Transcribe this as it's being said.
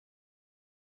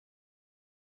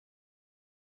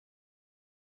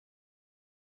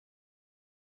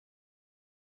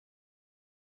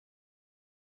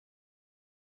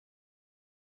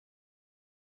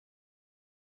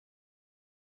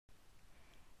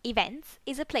Events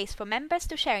is a place for members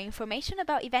to share information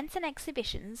about events and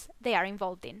exhibitions they are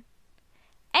involved in.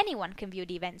 Anyone can view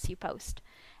the events you post,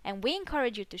 and we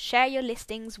encourage you to share your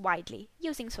listings widely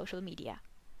using social media.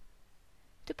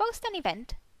 To post an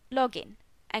event, log in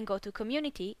and go to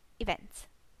Community Events.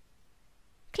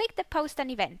 Click the Post an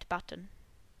Event button.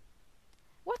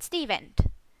 What's the event?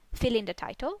 Fill in the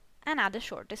title and add a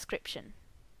short description.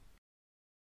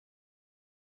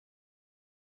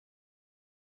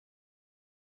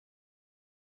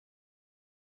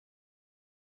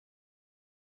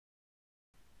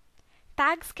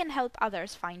 Tags can help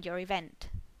others find your event.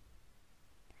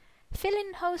 Fill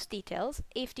in host details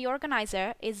if the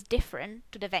organizer is different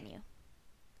to the venue.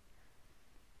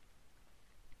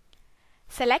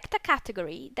 Select a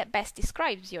category that best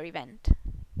describes your event.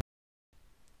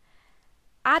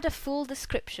 Add a full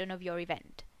description of your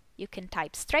event. You can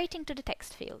type straight into the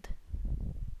text field.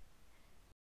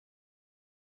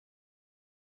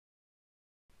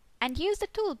 And use the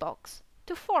toolbox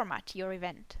to format your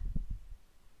event.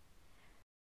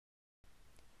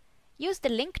 Use the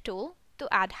link tool to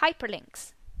add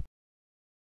hyperlinks.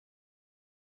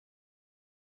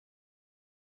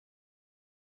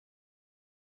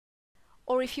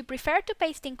 Or if you prefer to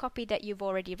paste in copy that you've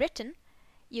already written,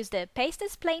 use the Paste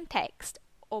as Plain Text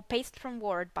or Paste from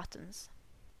Word buttons.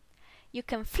 You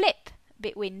can flip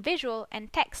between visual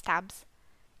and text tabs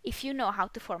if you know how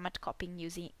to format copying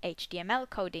using HTML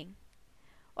coding,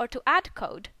 or to add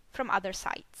code from other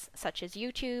sites such as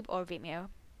YouTube or Vimeo.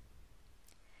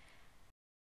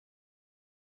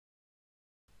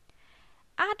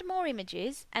 Add more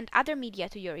images and other media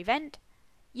to your event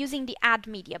using the Add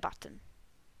Media button.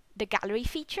 The Gallery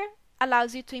feature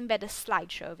allows you to embed a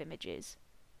slideshow of images.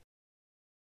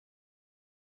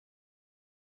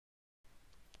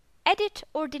 Edit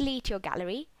or delete your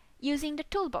gallery using the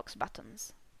toolbox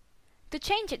buttons. To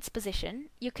change its position,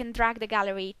 you can drag the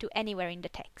gallery to anywhere in the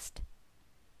text.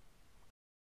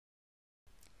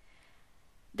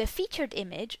 The featured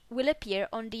image will appear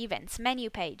on the Events menu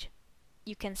page.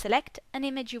 You can select an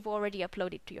image you've already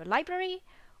uploaded to your library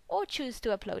or choose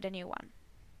to upload a new one.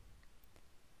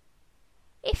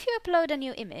 If you upload a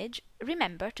new image,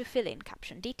 remember to fill in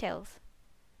caption details.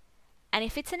 And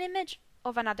if it's an image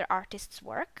of another artist's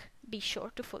work, be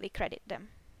sure to fully credit them.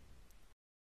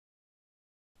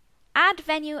 Add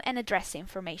venue and address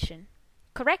information.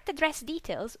 Correct address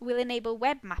details will enable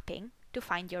web mapping to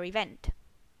find your event.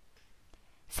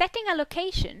 Setting a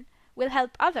location will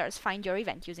help others find your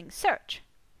event using search.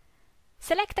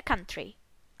 Select a country,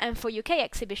 and for UK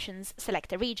exhibitions,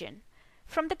 select a region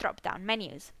from the drop-down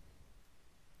menus.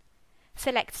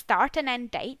 Select start and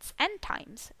end dates and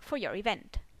times for your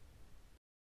event.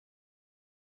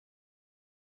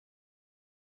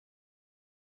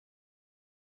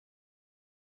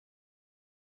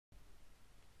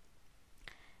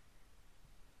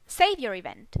 Save your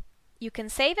event. You can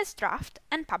save as draft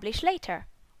and publish later,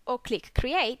 or click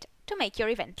Create to make your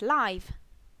event live.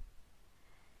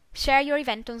 Share your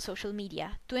event on social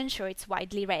media to ensure it's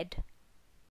widely read.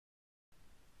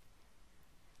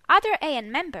 Other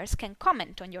AN members can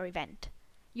comment on your event.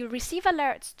 You'll receive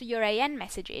alerts to your AN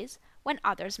messages when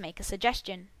others make a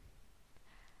suggestion.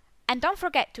 And don't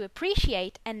forget to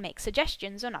appreciate and make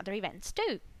suggestions on other events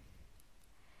too.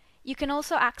 You can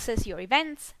also access your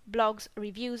events, blogs,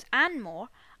 reviews and more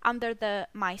under the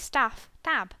My Stuff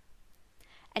tab.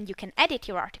 And you can edit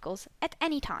your articles at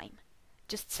any time.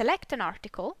 Just select an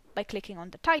article by clicking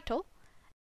on the title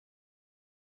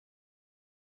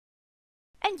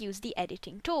and use the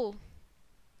editing tool.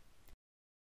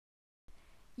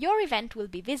 Your event will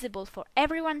be visible for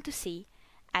everyone to see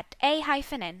at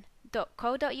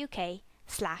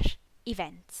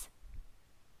a-n.co.uk/events.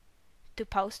 To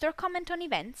post or comment on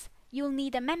events, you'll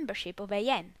need a membership of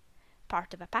AN,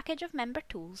 part of a package of member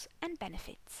tools and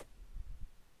benefits.